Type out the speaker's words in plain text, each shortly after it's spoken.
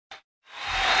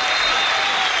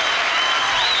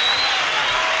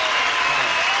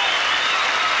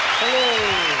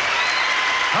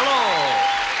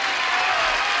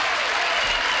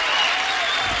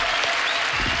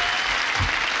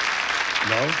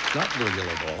Not little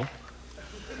yellow ball.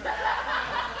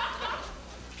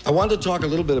 I wanted to talk a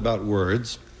little bit about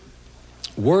words.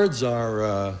 Words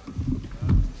are,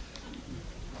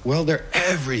 well, they're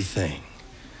everything.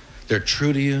 They're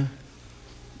true to you.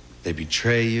 They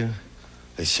betray you.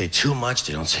 They say too much.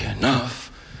 They don't say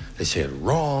enough. They say it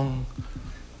wrong.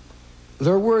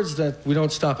 There are words that we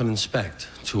don't stop and inspect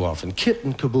too often. Kit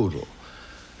and caboodle.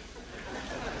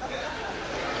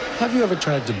 Have you ever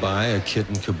tried to buy a kit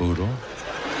and caboodle?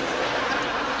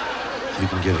 You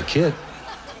can get a kit,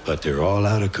 but they're all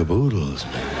out of caboodles,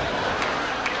 man.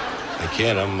 I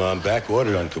can't. I'm back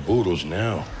ordered on caboodles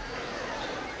now.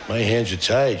 My hands are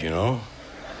tied, you know.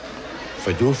 If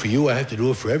I do it for you, I have to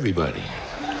do it for everybody.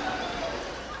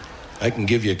 I can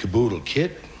give you a caboodle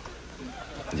kit.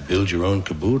 You build your own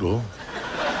caboodle.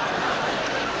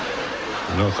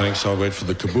 No, thanks. I'll wait for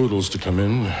the caboodles to come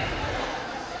in.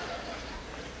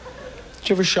 Did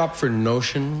you ever shop for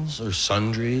notions or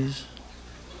sundries?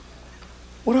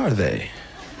 What are they?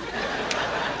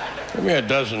 Give me a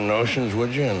dozen notions,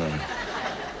 would you? And a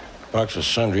box of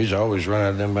sundries. I always run out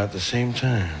of them about the same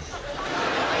time.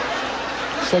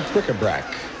 It's like bric-a-brac.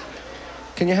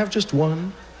 Can you have just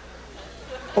one?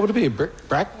 What would it be, a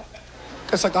bric-brac?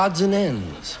 That's like odds and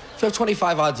ends. If you have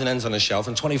 25 odds and ends on a shelf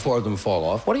and 24 of them fall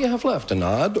off, what do you have left, an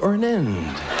odd or an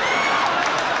end?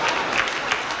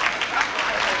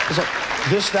 It's like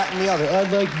this, that, and the other.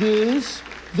 I'd like this,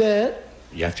 that.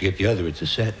 You have to get the other. It's a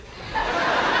set.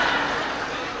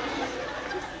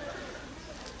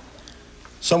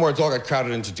 Some words all got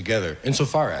crowded into together,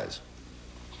 insofar as.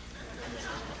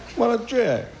 Well, a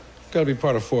jag. Gotta be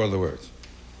part of four other words.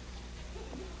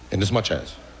 Inasmuch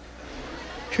as.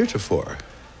 Heretofore.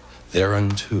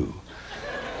 Thereunto.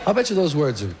 I'll bet you those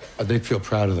words they feel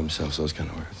proud of themselves, those kind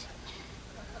of words.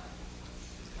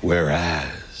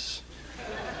 Whereas.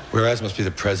 Whereas must be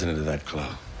the president of that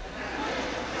club.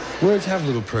 Words have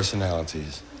little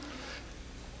personalities.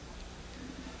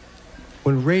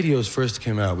 When radios first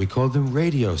came out, we called them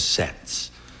radio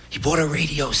sets. He bought a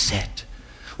radio set.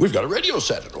 We've got a radio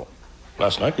set at home.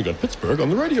 Last night we got Pittsburgh on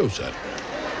the radio set.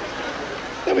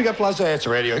 Then we got Plaza. It's a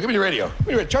radio. Give me the radio.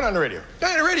 Turn on the radio.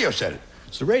 Turn on the radio set.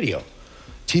 It's the radio.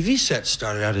 TV sets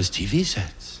started out as TV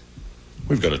sets.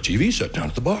 We've got a TV set down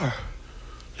at the bar.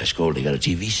 Let's go. They got a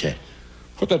TV set.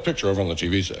 Put that picture over on the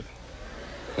TV set.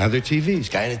 Now they're TVs.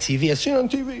 Guy in a TV. I seen it on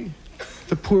TV.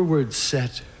 The poor word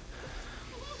set.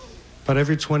 About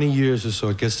every 20 years or so,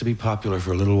 it gets to be popular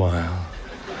for a little while.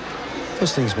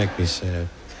 Those things make me sad.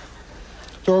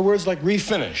 There are words like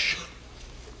refinish.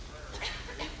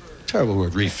 Terrible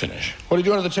word, refinish. What are you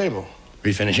doing at the table?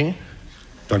 Refinishing?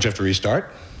 Don't you have to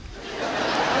restart?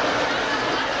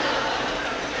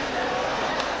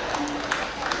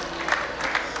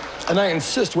 And I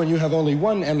insist when you have only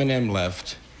one M&M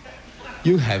left,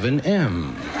 you have an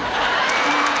M.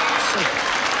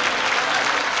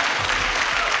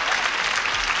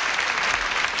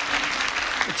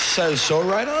 It says so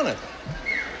right on it.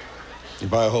 You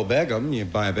buy a whole bag of them, you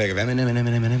buy a bag of M&M.